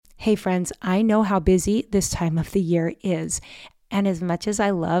Hey friends, I know how busy this time of the year is. And as much as I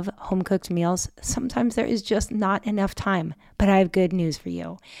love home-cooked meals, sometimes there is just not enough time. But I have good news for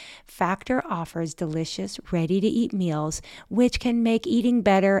you. Factor offers delicious, ready-to-eat meals, which can make eating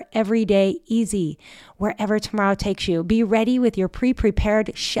better every day easy. Wherever tomorrow takes you, be ready with your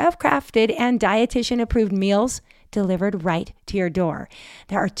pre-prepared, chef-crafted, and dietitian-approved meals delivered right to your door.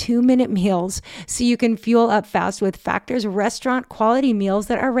 There are 2-minute meals, so you can fuel up fast with Factor's restaurant quality meals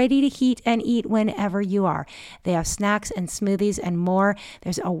that are ready to heat and eat whenever you are. They have snacks and smoothies and more.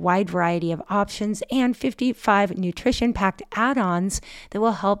 There's a wide variety of options and 55 nutrition-packed add-ons that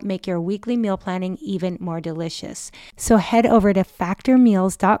will help make your weekly meal planning even more delicious. So head over to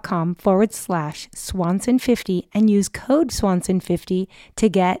factormeals.com/Swanson50 and use code Swanson50 to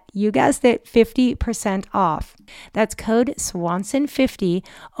get, you guessed it, 50% off. That's code Swanson50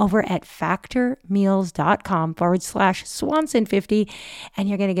 over at factormeals.com/Swanson50, and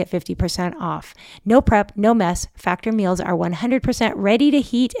you're going to get 50% off. No prep, no mess. Factor meals are 100% ready to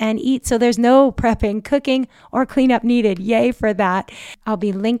heat and eat, so there's no prepping, cooking, or cleanup needed. Yay for that. I'll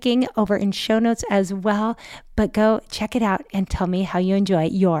be linking over in show notes as well, but go check it out and tell me how you enjoy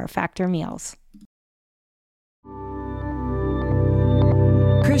your Factor meals.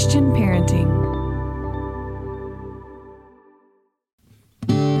 Christian parenting.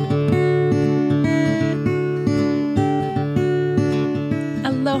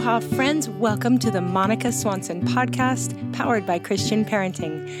 Aloha, friends. Welcome to the Monica Swanson podcast, powered by Christian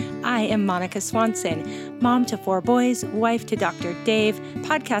Parenting. I am Monica Swanson, mom to 4 boys, wife to Dr. Dave,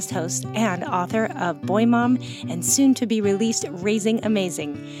 podcast host and author of Boy Mom, and soon to be released Raising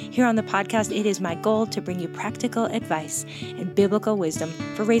Amazing. Here on the podcast, it is my goal to bring you practical advice and biblical wisdom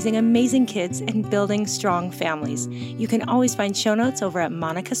for raising amazing kids and building strong families. You can always find show notes over at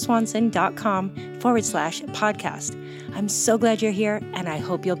monicaswanson.com/podcast. I'm so glad you're here, and I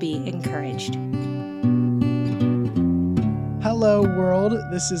hope you'll be encouraged. Hello, world.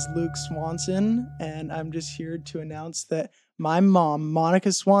 This is Luke Swanson, and I'm just here to announce that my mom,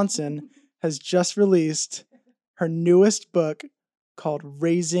 Monica Swanson, has just released her newest book called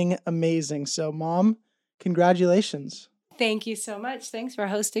Raising Amazing. So, Mom, congratulations. Thank you so much. Thanks for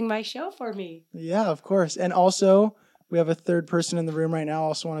hosting my show for me. Yeah, of course. And also, we have a third person in the room right now. I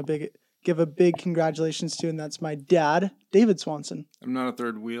also want to give a big congratulations to, and that's my dad, David Swanson. I'm not a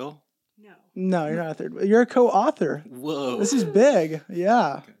third wheel? No, you're not a third. You're a co-author. Whoa. This is big.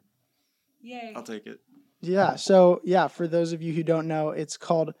 Yeah. Okay. Yay. I'll take it. Yeah. So, for those of you who don't know, it's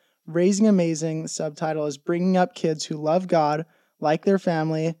called Raising Amazing. The subtitle is Bringing Up Kids Who Love God, Like Their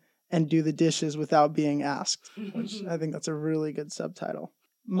Family, and Do the Dishes Without Being Asked, which I think that's a really good subtitle.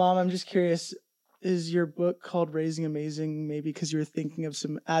 Mom, I'm just curious, is your book called Raising Amazing maybe because you're thinking of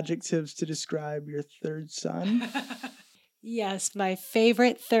some adjectives to describe your third son? Yes, my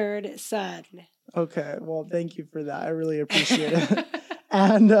favorite third son. Okay, well, thank you for that. I really appreciate it.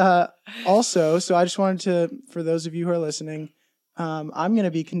 And also, so I just wanted to, for those of you who are listening, I'm going to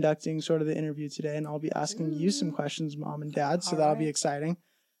be conducting sort of the interview today, and I'll be asking you some questions, Mom and Dad, so that'll be exciting.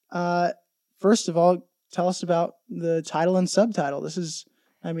 First of all, tell us about the title and subtitle. This is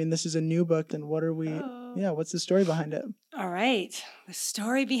a new book, and what's the story behind it? All right, the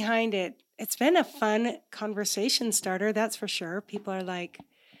story behind it. It's been a fun conversation starter, that's for sure. People are like,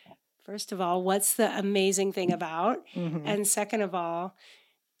 first of all, what's the amazing thing about? Mm-hmm. And second of all,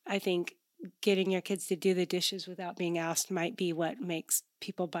 I think getting your kids to do the dishes without being asked might be what makes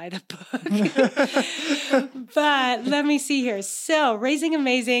people buy the book. But let me see here. So Raising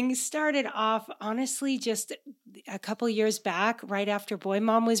Amazing started off, honestly, just a couple years back, right after Boy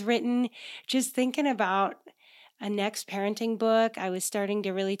Mom was written, just thinking about a next parenting book. I was starting to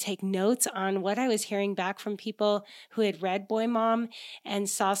really take notes on what I was hearing back from people who had read Boy Mom and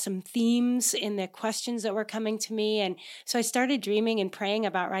saw some themes in the questions that were coming to me. And so I started dreaming and praying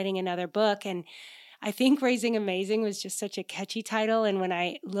about writing another book. And I think Raising Amazing was just such a catchy title. And when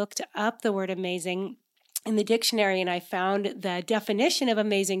I looked up the word amazing in the dictionary, and I found the definition of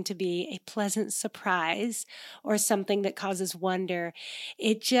amazing to be a pleasant surprise or something that causes wonder,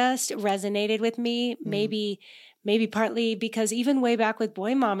 it just resonated with me. Maybe partly because even way back with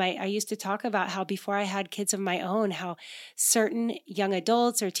Boy Mom, I used to talk about how before I had kids of my own, how certain young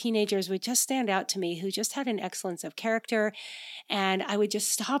adults or teenagers would just stand out to me who just had an excellence of character. And I would just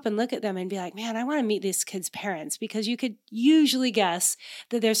stop and look at them and be like, man, I want to meet this kid's parents, because you could usually guess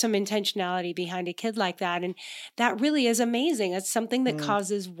that there's some intentionality behind a kid like that. And that really is amazing. It's something that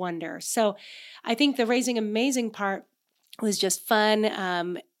causes wonder. So I think the Raising Amazing part was just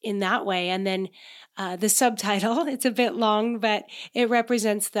fun. in that way. And then the subtitle, it's a bit long, but it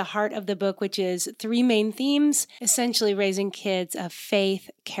represents the heart of the book, which is 3 main themes, essentially raising kids of faith,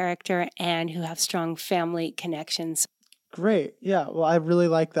 character, and who have strong family connections. Great. Yeah. Well, I really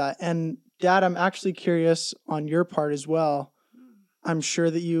like that. And Dad, I'm actually curious on your part as well. I'm sure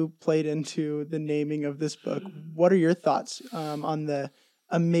that you played into the naming of this book. What are your thoughts on the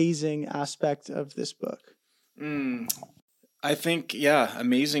amazing aspect of this book? I think,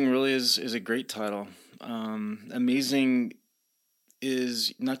 amazing really is a great title. Amazing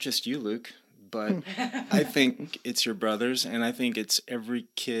is not just you, Luke, but I think it's your brothers, and I think it's every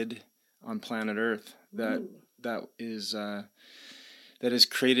kid on planet Earth that is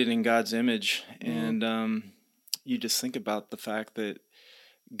created in God's image. And you just think about the fact that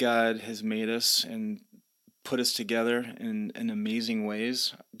God has made us and put us together in amazing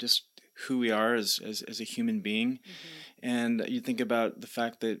ways, just who we are as a human being. And you think about the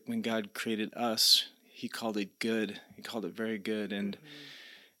fact that when God created us, he called it good. He called it very good. And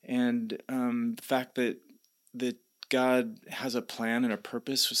the fact that God has a plan and a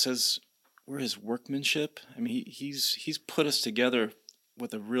purpose, it says we're his workmanship. I mean, he's put us together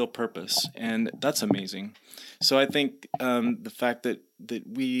with a real purpose, and that's amazing. So I think the fact that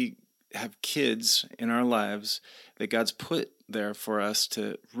we have kids in our lives that God's put there for us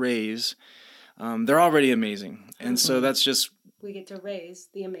to raise, they're already amazing. And so that's just, we get to raise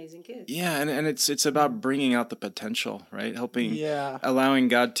the amazing kids. Yeah, and it's about bringing out the potential, right? Allowing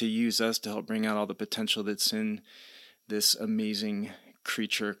God to use us to help bring out all the potential that's in this amazing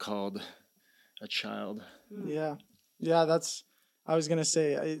creature called a child. Yeah, that's. I was gonna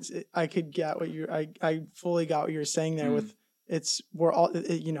say I could get what I fully got what you were saying there. With we're all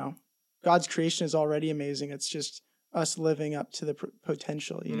God's creation is already amazing. It's just us living up to the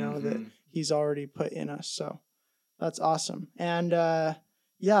potential, that he's already put in us. So that's awesome. And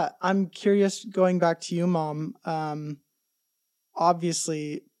I'm curious, going back to you, Mom,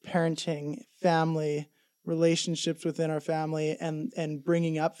 obviously parenting, family, relationships within our family and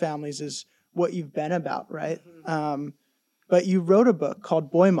bringing up families is what you've been about, right? But you wrote a book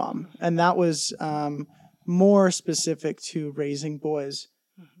called Boy Mom, and that was more specific to raising boys.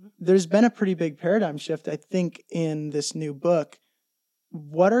 There's been a pretty big paradigm shift, I think, in this new book.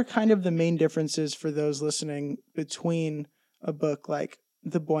 What are kind of the main differences for those listening between a book like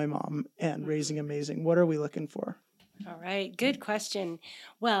The Boy Mom and Raising Amazing? What are we looking for? All right, good question.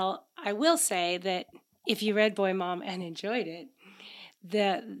 Well, I will say that if you read Boy Mom and enjoyed it,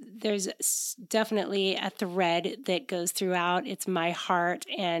 there's definitely a thread that goes throughout. It's my heart,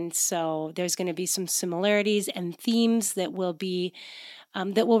 and so there's going to be some similarities and themes that will be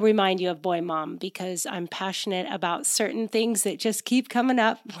that will remind you of Boy Mom, because I'm passionate about certain things that just keep coming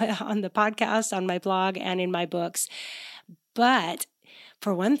up on the podcast, on my blog, and in my books. But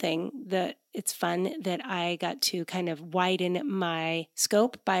for one thing, it's fun that I got to kind of widen my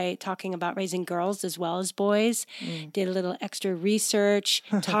scope by talking about raising girls as well as boys. Did a little extra research,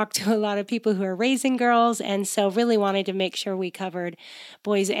 talked to a lot of people who are raising girls, and so really wanted to make sure we covered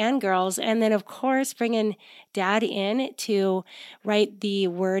boys and girls. And then, of course, bringing Dad in to write the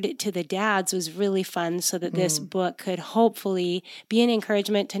word to the dads was really fun, so that this book could hopefully be an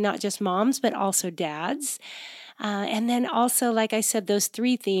encouragement to not just moms, but also dads. And then also, like I said, those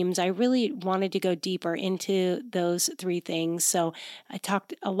 3 themes, I really wanted to go deeper into those 3 things. So I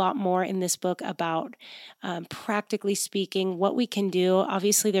talked a lot more in this book about, practically speaking, what we can do.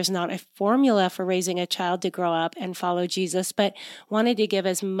 Obviously, there's not a formula for raising a child to grow up and follow Jesus, but wanted to give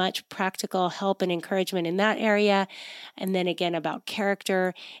as much practical help and encouragement in that area. And then again, about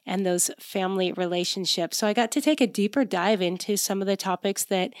character and those family relationships. So I got to take a deeper dive into some of the topics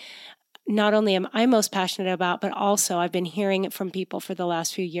that not only am I most passionate about, but also I've been hearing it from people for the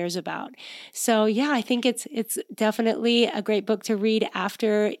last few years about. So yeah, I think it's definitely a great book to read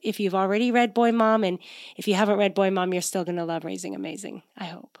after, if you've already read Boy Mom, and if you haven't read Boy Mom, you're still going to love Raising Amazing, I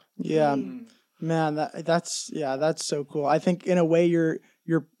hope. Yeah, man, that's so cool. I think in a way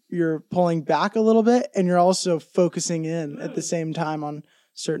you're pulling back a little bit, and you're also focusing in at the same time on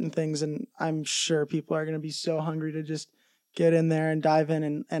certain things. And I'm sure people are going to be so hungry to just get in there and dive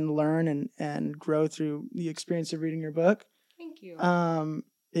in and learn and grow through the experience of reading your book. Thank you.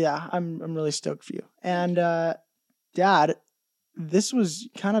 Yeah, I'm really stoked for you. And Dad, this was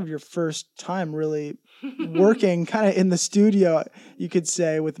kind of your first time really working kind of in the studio, you could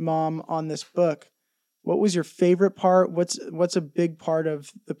say, with Mom on this book. What was your favorite part? What's a big part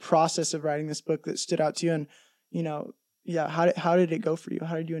of the process of writing this book that stood out to you? And how did it go for you?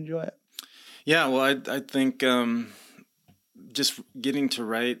 How did you enjoy it? Yeah, well, I think just getting to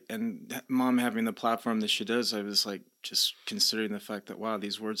write and Mom having the platform that she does, I was like just considering the fact that, wow,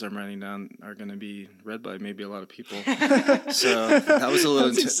 these words I'm writing down are going to be read by maybe a lot of people. So that was a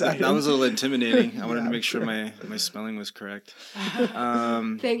little intimidating. I wanted to make sure my spelling was correct.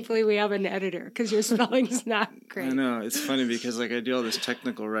 Thankfully, we have an editor because your spelling's not great. I know, it's funny because like I do all this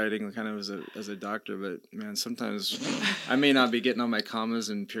technical writing kind of as a doctor, but man, sometimes I may not be getting all my commas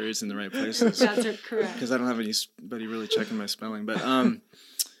and periods in the right places. That's correct. Because I don't have anybody really checking my spelling, but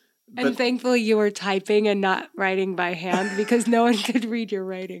and thankfully you were typing and not writing by hand because no one could read your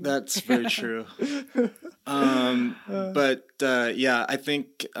writing. That's very true. Yeah, I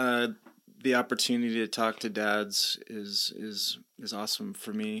think the opportunity to talk to dads is awesome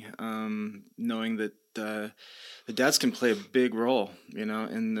for me. Knowing that the dads can play a big role,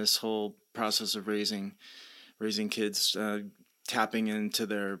 in this whole process of raising kids, tapping into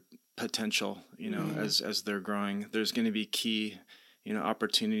their potential, as they're growing. There's going to be key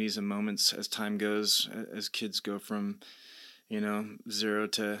opportunities and moments as time goes, as kids go from, 0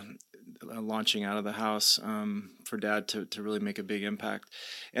 to launching out of the house, for dad to really make a big impact.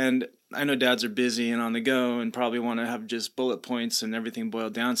 And I know dads are busy and on the go and probably want to have just bullet points and everything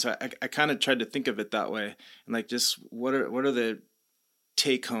boiled down. So I kind of tried to think of it that way. And like, just what are the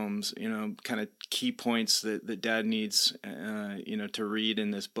take homes, kind of key points that dad needs, to read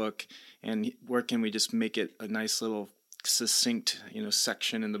in this book, and where can we just make it a nice little succinct,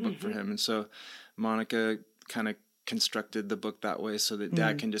 section in the book for him. And so Monica kind of constructed the book that way so that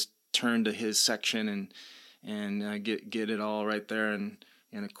dad can just turn to his section and get it all right there and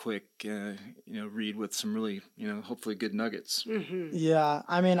a quick, read with some really, hopefully good nuggets. Mm-hmm. Yeah.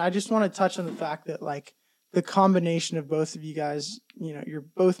 I mean, I just want to touch on the fact that like the combination of both of you guys, you're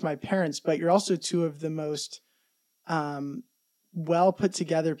both my parents, but you're also two of the most, well put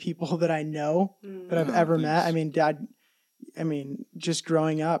together people that I know that I've ever met. I mean, Dad, just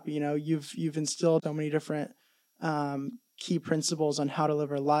growing up, you've instilled so many different key principles on how to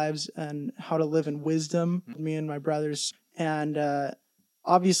live our lives and how to live in wisdom, me and my brothers. And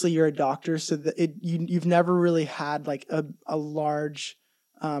obviously you're a doctor, so that you've never really had like a large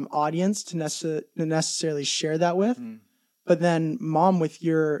audience to necessarily share that with. But then Mom, with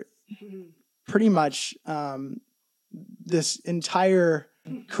your pretty much this entire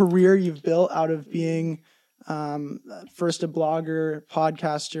career you've built out of being first a blogger,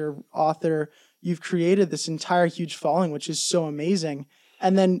 podcaster, author, you've created this entire huge following, which is so amazing.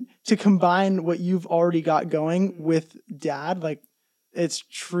 And then to combine what you've already got going with Dad, like it's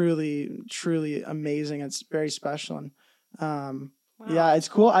truly, truly amazing. It's very special. And Wow. yeah, it's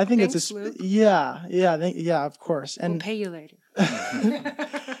cool. I think Thanks, it's Luke. yeah, of course. And We'll pay you later.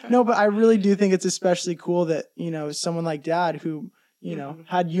 no, but I really do think it's especially cool that, someone like Dad who,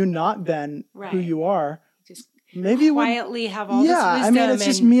 had you not been who you are, Just maybe quietly have all this I wisdom. mean, it's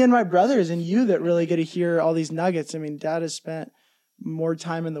just me and my brothers and you that really get to hear all these nuggets. I mean, Dad has spent more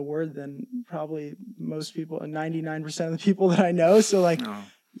time in the Word than probably most people, and 99% of the people that I know. So like,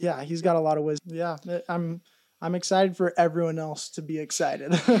 yeah, he's got a lot of wisdom. Yeah, I'm excited for everyone else to be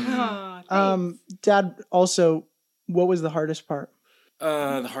excited. Dad, also, what was the hardest part?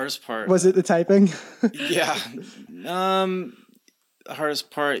 The hardest part. Was it the typing? Yeah. The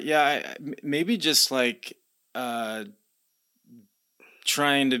hardest part, maybe just like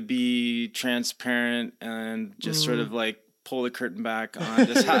trying to be transparent and just sort of like pull the curtain back on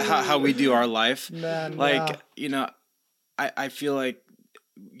just how we do our life. Man, like, I feel like,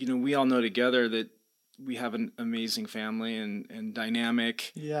 we all know together that we have an amazing family and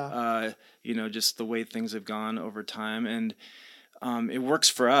dynamic, just the way things have gone over time. And it works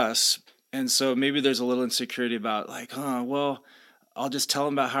for us. And so maybe there's a little insecurity about like, I'll just tell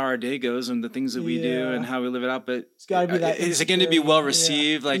them about how our day goes and the things that we do and how we live it out. But it's gotta be that is it going to be well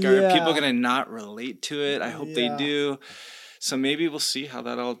received? Like, are people going to not relate to it? I hope they do. So maybe we'll see how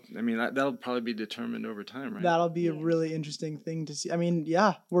that'll probably be determined over time, right? That'll be a really interesting thing to see. I mean,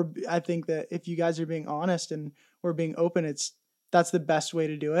 I think that if you guys are being honest and we're being open, that's the best way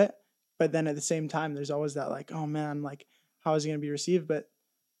to do it. But then at the same time, there's always that like, oh man, like how is it going to be received? But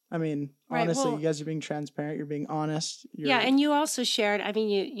I mean, honestly, you guys are being transparent. You're being honest. And you also shared,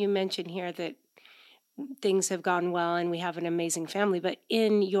 you mentioned here that things have gone well and we have an amazing family, but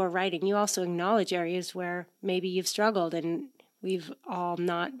in your writing, you also acknowledge areas where maybe you've struggled and we've all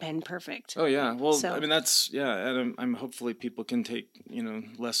not been perfect. Oh yeah. Well, so. I mean, that's, and I'm hopefully people can take,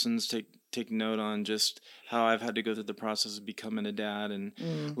 lessons, take note on just how I've had to go through the process of becoming a dad and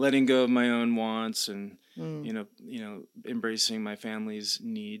letting go of my own wants and, embracing my family's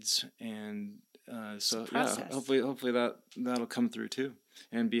needs. And hopefully that'll come through too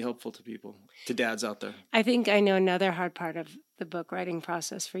and be helpful to people, to dads out there. I think I know another hard part of the book writing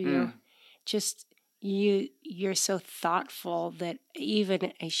process for you. Just you're so thoughtful that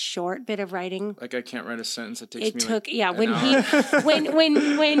even a short bit of writing. Like I can't write a sentence. It takes It me took like yeah an when hour.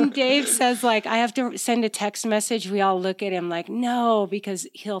 when Dave says like I have to send a text message, we all look at him like no, because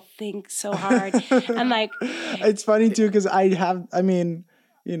he'll think so hard. I'm like, It's funny too because I mean,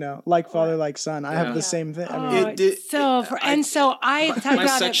 like father, like son. I have Yeah. the same thing. I oh, mean, I talk my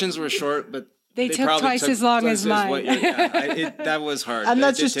about sections were short, but They took probably twice as long as what mine. that was hard. and It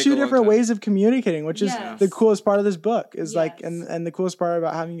that's did just take two a long different time. ways of communicating, which is Yes. the coolest part of this book. Is like, Yes. and the coolest part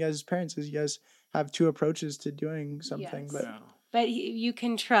about having you guys as parents is you guys have two approaches to doing something. Yes. But Yeah. But you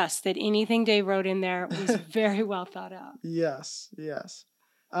can trust that anything Dave wrote in there was very well thought out. yes.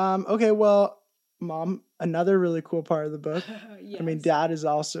 Okay, well, Mom, another really cool part of the book. I mean, Yes. Dad is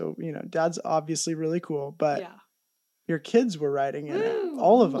also, Dad's obviously really cool, but Yeah. your kids were writing in it, Woo!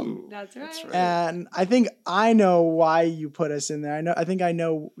 all of them. That's right. That's right. And I think I know why you put us in there. I think I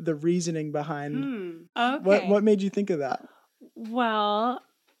know the reasoning behind Okay. what made you think of that. Well,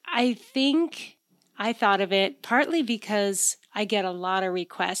 I think I thought of it partly because I get a lot of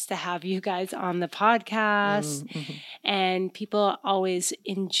requests to have you guys on the podcast, and people always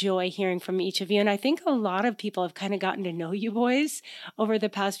enjoy hearing from each of you. And I think a lot of people have kind of gotten to know you boys over the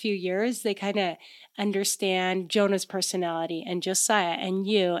past few years. They kind of understand Jonah's personality and Josiah and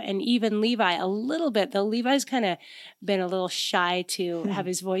you and even Levi a little bit, though Levi's kind of been a little shy to have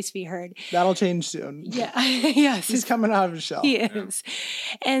his voice be heard. That'll change soon. Yeah, yes. He's coming out of his shell. He is.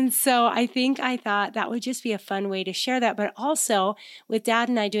 And so I thought that would just be a fun way to share that. But also with Dad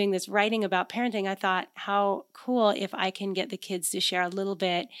and I doing this writing about parenting, I thought how cool if I can get the kids to share a little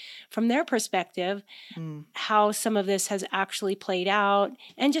bit from their perspective, how some of this has actually played out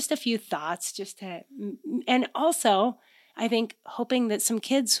and just a few thoughts and also I think hoping that some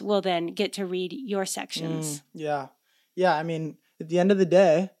kids will then get to read your sections. Yeah. I mean, at the end of the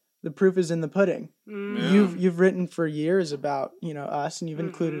day, the proof is in the pudding. Yeah. You've written for years about us, and you've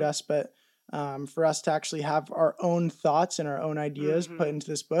included us, but for us to actually have our own thoughts and our own ideas put into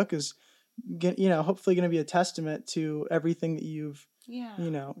this book is, hopefully going to be a testament to everything that you've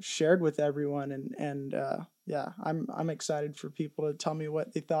shared with everyone, and I'm excited for people to tell me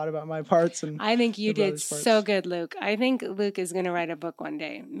what they thought about my parts. And I think you the did brothers' parts. so good, Luke. I think Luke is going to write a book one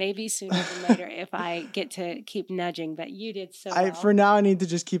day, maybe sooner than later if I get to keep nudging, but you did so well. For now, I need to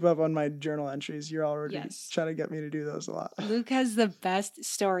just keep up on my journal entries. You're already Yes. trying to get me to do those a lot. Luke has the best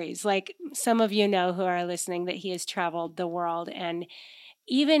stories. Like some of you know who are listening that he has traveled the world, and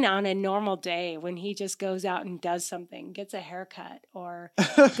even on a normal day when he just goes out and does something, gets a haircut or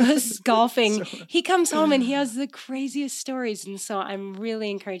goes golfing, he comes home and he has the craziest stories. And so I'm really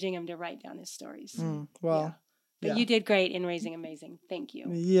encouraging him to write down his stories. Well, But you did great in Raising Amazing. Thank you.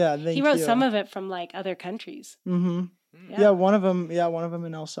 Yeah, thank you. He wrote some of it from like other countries. Yeah, one of them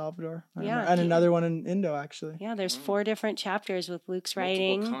in El Salvador. Yeah. And another one in Indo, actually. Yeah, there's 4 different chapters with Luke's Multiple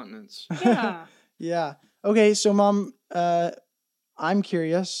writing. continents. Yeah. Yeah. Okay, so Mom, I'm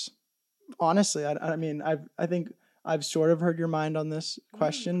curious. Honestly, I mean, I think I've sort of heard your mind on this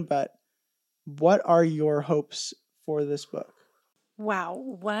question, but what are your hopes for this book? Wow,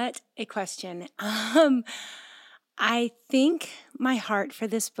 what a question. I think my heart for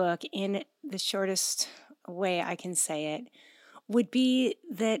this book, in the shortest way I can say it, would be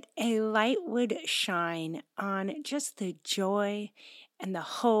that a light would shine on just the joy and the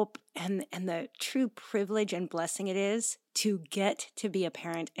hope and the true privilege and blessing it is to get to be a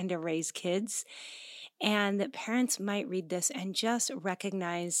parent and to raise kids. And that parents might read this and just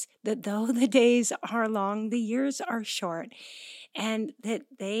recognize that though the days are long, the years are short, and that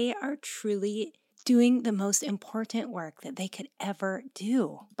they are truly doing the most important work that they could ever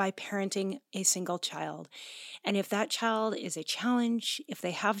do by parenting a single child. And if that child is a challenge, if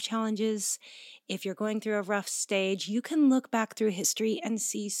they have challenges, if you're going through a rough stage, you can look back through history and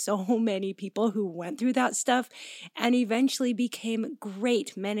see so many people who went through that stuff and eventually became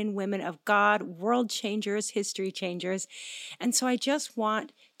great men and women of God, world changers, history changers. And so I just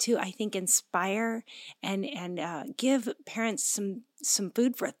want to, I think, inspire and give parents some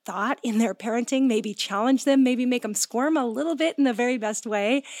food for thought in their parenting, maybe challenge them, maybe make them squirm a little bit in the very best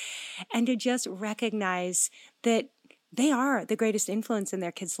way, and to just recognize that they are the greatest influence in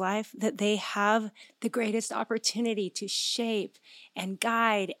their kids' life, that they have the greatest opportunity to shape and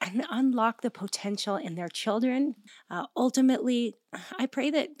guide and unlock the potential in their children. Ultimately, I pray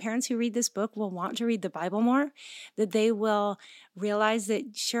that parents who read this book will want to read the Bible more, that they will realize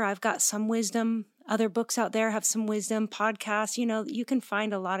that, sure, I've got some wisdom. Other books out there have some wisdom, podcasts, you can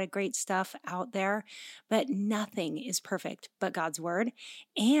find a lot of great stuff out there, but nothing is perfect but God's word.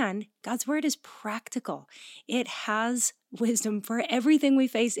 And God's word is practical. It has wisdom for everything we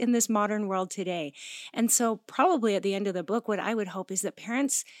face in this modern world today. And so probably at the end of the book, what I would hope is that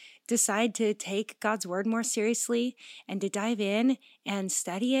parents decide to take God's word more seriously and to dive in and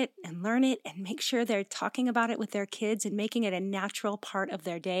study it and learn it and make sure they're talking about it with their kids and making it a natural part of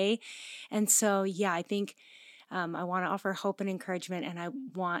their day. And so, yeah, I think I want to offer hope and encouragement, and I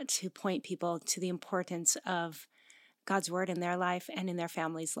want to point people to the importance of God's word in their life and in their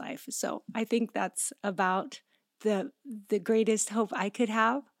family's life. So I think that's about the greatest hope I could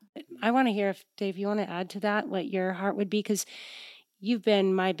have. I want to hear if, Dave, you want to add to that, what your heart would be, because you've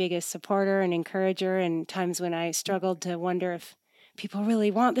been my biggest supporter and encourager in times when I struggled to wonder if people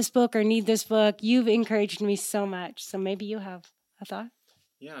really want this book or need this book. You've encouraged me so much. So maybe you have a thought?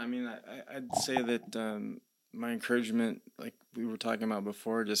 Yeah, I mean, I'd say that my encouragement, like we were talking about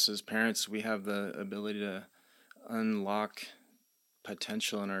before, just as parents, we have the ability to unlock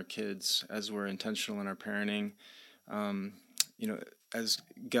potential in our kids as we're intentional in our parenting. As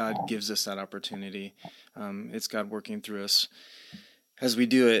God gives us that opportunity, it's God working through us as we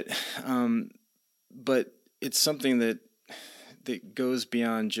do it. But it's something that goes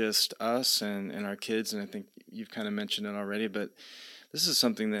beyond just us and our kids. And I think you've kind of mentioned it already, but this is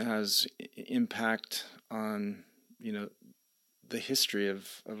something that has impact on, the history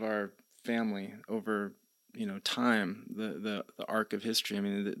of our family over, time, the arc of history. I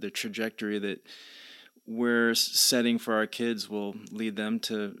mean, the trajectory that we're setting for our kids will lead them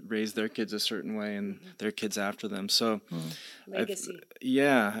to raise their kids a certain way and their kids after them. So legacy.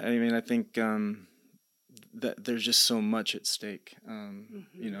 I think that there's just so much at stake,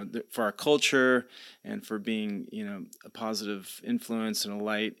 for our culture and for being, a positive influence and a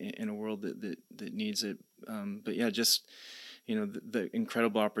light in a world that needs it. But yeah, just, the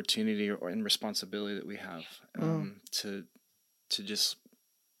incredible opportunity and responsibility that we have to just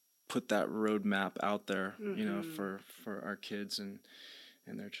put that roadmap out there, for our kids and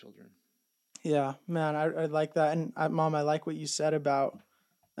their children. Yeah, man, I like that. And Mom, I like what you said about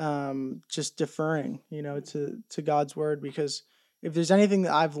just deferring, to God's word, because if there's anything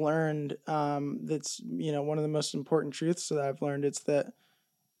that I've learned, that's, one of the most important truths that I've learned, it's that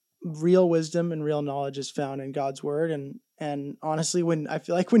real wisdom and real knowledge is found in God's word. And honestly, when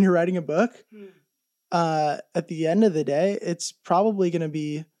you're writing a book, at the end of the day, it's probably going to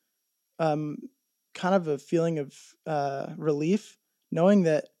be kind of a feeling of relief, knowing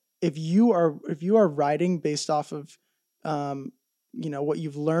that if you are writing based off of what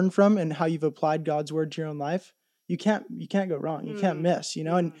you've learned from and how you've applied God's word to your own life, you can't go wrong. You can't miss,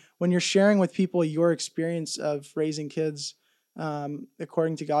 and when you're sharing with people your experience of raising kids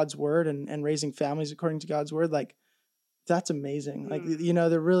according to God's word and raising families according to God's word, like, that's amazing. Like,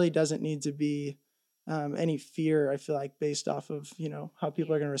 there really doesn't need to be any fear, I feel like, based off of, how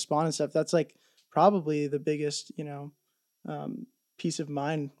people are going to respond and stuff. That's like probably the biggest, peace of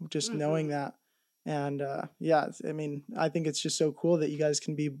mind, just knowing that. And I think it's just so cool that you guys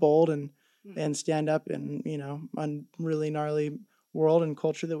can be bold and stand up in, on really gnarly world and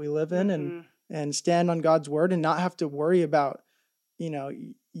culture that we live in, and stand on God's word and not have to worry about,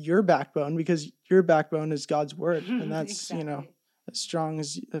 your backbone, because your backbone is God's word. And that's, Exactly. As strong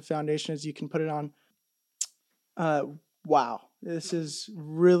as a foundation as you can put it on. Wow. This is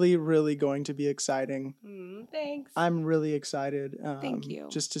really, really going to be exciting. Thanks. I'm really excited. Thank you.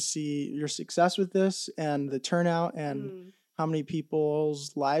 Just to see your success with this and the turnout and how many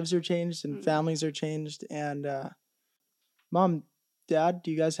people's lives are changed and families are changed. And Mom, Dad,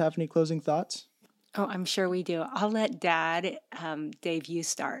 do you guys have any closing thoughts? Oh, I'm sure we do. I'll let Dad, Dave, you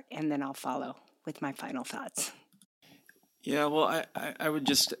start, and then I'll follow with my final thoughts. Yeah, well, I would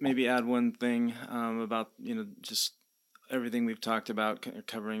just maybe add one thing about, just everything we've talked about,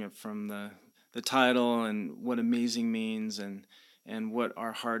 covering it from the title and what amazing means and what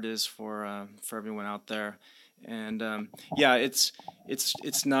our heart is for everyone out there. And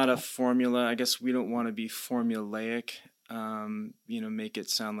it's not a formula. I guess we don't want to be formulaic. Make it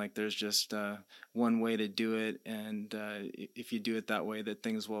sound like there's just one way to do it, and if you do it that way, that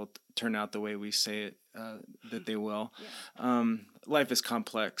things will turn out the way we say it that they will. Yeah. Life is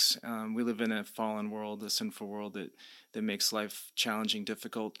complex. We live in a fallen world, a sinful world that makes life challenging,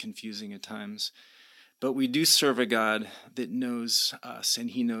 difficult, confusing at times. But we do serve a God that knows us,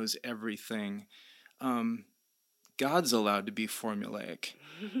 and He knows everything. God's allowed to be formulaic,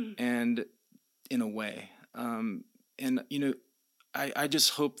 and in a way. I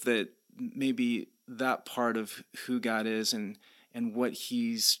just hope that maybe that part of who God is and what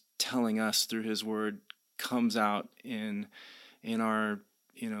He's telling us through His Word comes out in our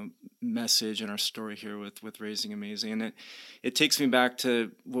message and our story here with Raising Amazing. And it takes me back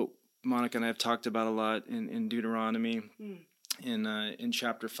to what Monica and I have talked about a lot in Deuteronomy. In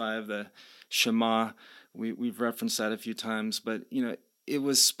chapter 5, the Shema, we've referenced that a few times, but it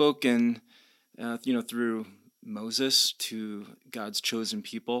was spoken through Moses to God's chosen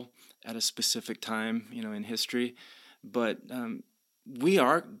people at a specific time in history, but we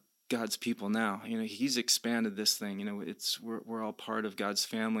are God's people now. He's expanded this thing. We're all part of God's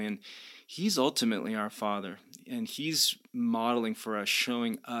family, and He's ultimately our Father, and He's modeling for us,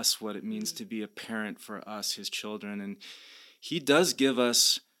 showing us what it means to be a parent for us, His children. And He does give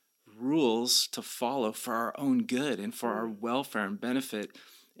us rules to follow for our own good and for our welfare and benefit.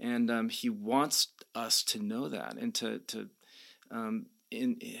 And He wants us to know that, and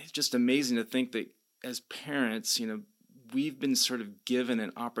it's just amazing to think that as parents, we've been sort of given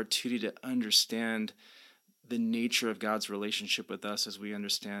an opportunity to understand the nature of God's relationship with us as we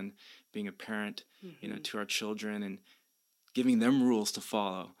understand being a parent, to our children, and giving them rules to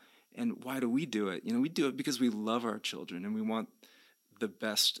follow. And why do we do it? We do it because we love our children and we want the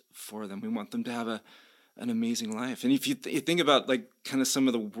best for them. We want them to have an amazing life. And if you think about like kind of some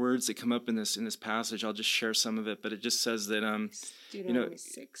of the words that come up in this passage, I'll just share some of it. But it just says that Deuteronomy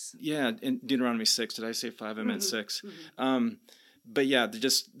 6. Yeah, in Deuteronomy 6. Did I say 5? I meant 6. But yeah,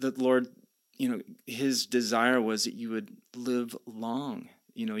 just the Lord, His desire was that you would live long.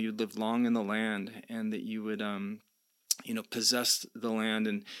 You'd live long in the land, and that you would possess the land.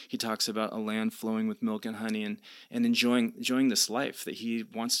 And He talks about a land flowing with milk and honey, and enjoying this life that He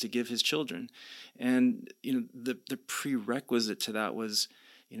wants to give His children. And the prerequisite to that was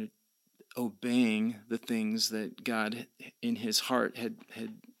obeying the things that God in His heart had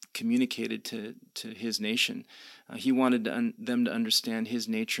communicated to His nation. He wanted them to understand His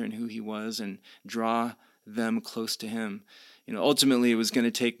nature and who He was, and draw them close to Him. Ultimately, it was going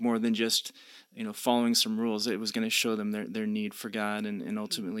to take more than just following some rules. It was going to show them their need for God, and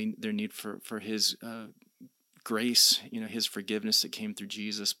ultimately their need for His grace, His forgiveness that came through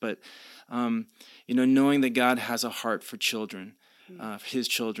Jesus. But knowing that God has a heart for children, His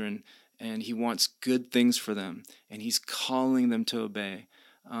children, and He wants good things for them, and He's calling them to obey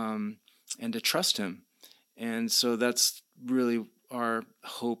and to trust Him. And so that's really our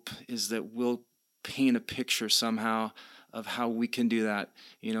hope, is that we'll paint a picture somehow of how we can do that,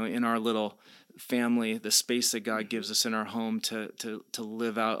 in our little family, the space that God gives us in our home to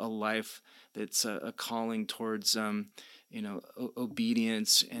live out a life that's a calling towards,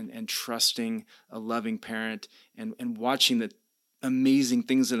 obedience and trusting a loving parent, and watching the amazing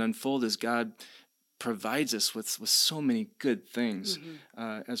things that unfold as God provides us with so many good things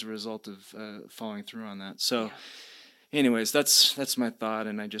as a result of following through on that. So. Yeah. Anyways, that's my thought,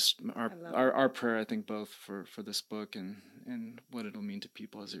 and our prayer, I think, both for this book and what it'll mean to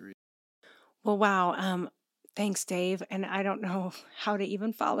people as they read. Well, wow. Thanks, Dave. And I don't know how to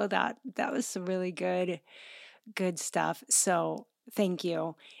even follow that. That was some really good stuff. So thank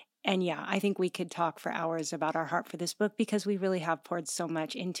you. And yeah, I think we could talk for hours about our heart for this book, because we really have poured so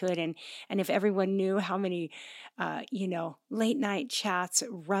much into it. And if everyone knew how many, late night chats,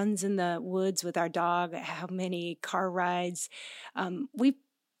 runs in the woods with our dog, how many car rides, we've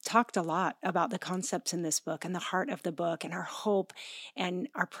talked a lot about the concepts in this book and the heart of the book and our hope and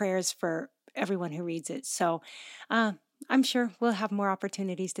our prayers for everyone who reads it. So, I'm sure we'll have more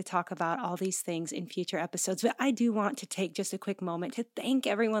opportunities to talk about all these things in future episodes, but I do want to take just a quick moment to thank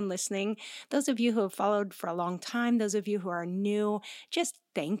everyone listening. Those of you who have followed for a long time, those of you who are new, just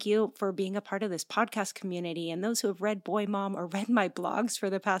thank you for being a part of this podcast community. And those who have read Boy Mom or read my blogs for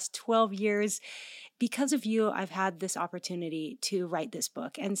the past 12 years, because of you, I've had this opportunity to write this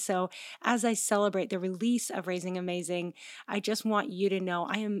book. And so as I celebrate the release of Raising Amazing, I just want you to know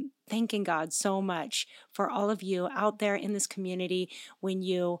I am thanking God so much for all of you out there in this community. When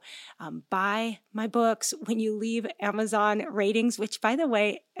you buy my books, when you leave Amazon ratings, which, by the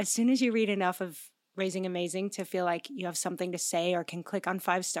way, as soon as you read enough of Raising Amazing to feel like you have something to say or can click on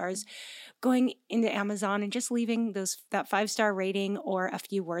 5 stars, going into Amazon and just leaving that 5-star rating or a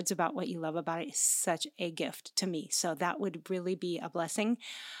few words about what you love about it is such a gift to me. So that would really be a blessing.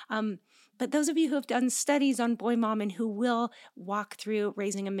 But those of you who have done studies on Boy Mom and who will walk through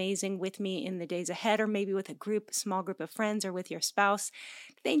Raising Amazing with me in the days ahead, or maybe with a small group of friends, or with your spouse,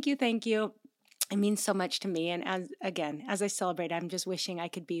 thank you, thank you. It means so much to me. And as I celebrate, I'm just wishing I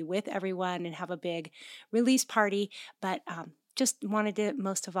could be with everyone and have a big release party. But just wanted to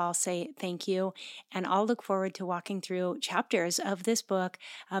most of all say thank you. And I'll look forward to walking through chapters of this book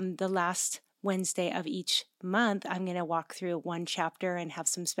the last Wednesday of each month, I'm going to walk through one chapter and have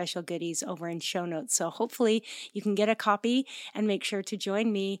some special goodies over in show notes. So hopefully you can get a copy and make sure to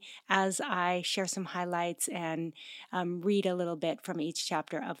join me as I share some highlights and read a little bit from each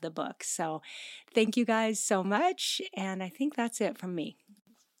chapter of the book. So thank you guys so much. And I think that's it from me.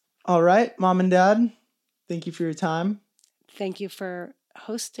 All right, Mom and Dad, thank you for your time. Thank you for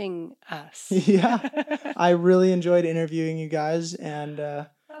hosting us. Yeah, I really enjoyed interviewing you guys. And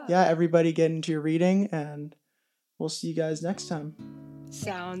yeah, everybody get into your reading, and we'll see you guys next time.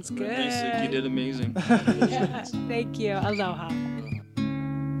 Sounds good. Basic, you did amazing. Yeah, thank you. Aloha.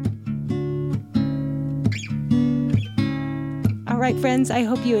 All right, friends, I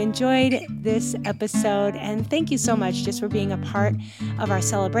hope you enjoyed this episode, and thank you so much just for being a part of our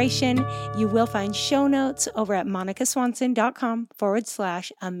celebration. You will find show notes over at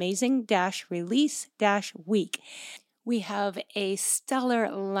monicaswanson.com/amazing-release-week. We have a stellar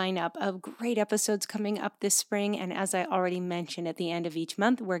lineup of great episodes coming up this spring. And as I already mentioned, at the end of each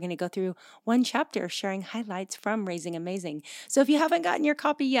month, we're going to go through one chapter sharing highlights from Raising Amazing. So if you haven't gotten your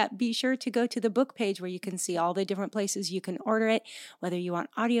copy yet, be sure to go to the book page where you can see all the different places you can order it, whether you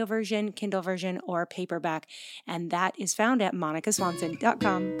want audio version, Kindle version, or paperback. And that is found at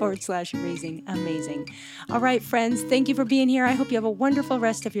monicaswanson.com/Raising Amazing. All right, friends, thank you for being here. I hope you have a wonderful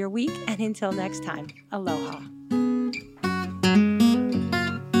rest of your week. And until next time, aloha.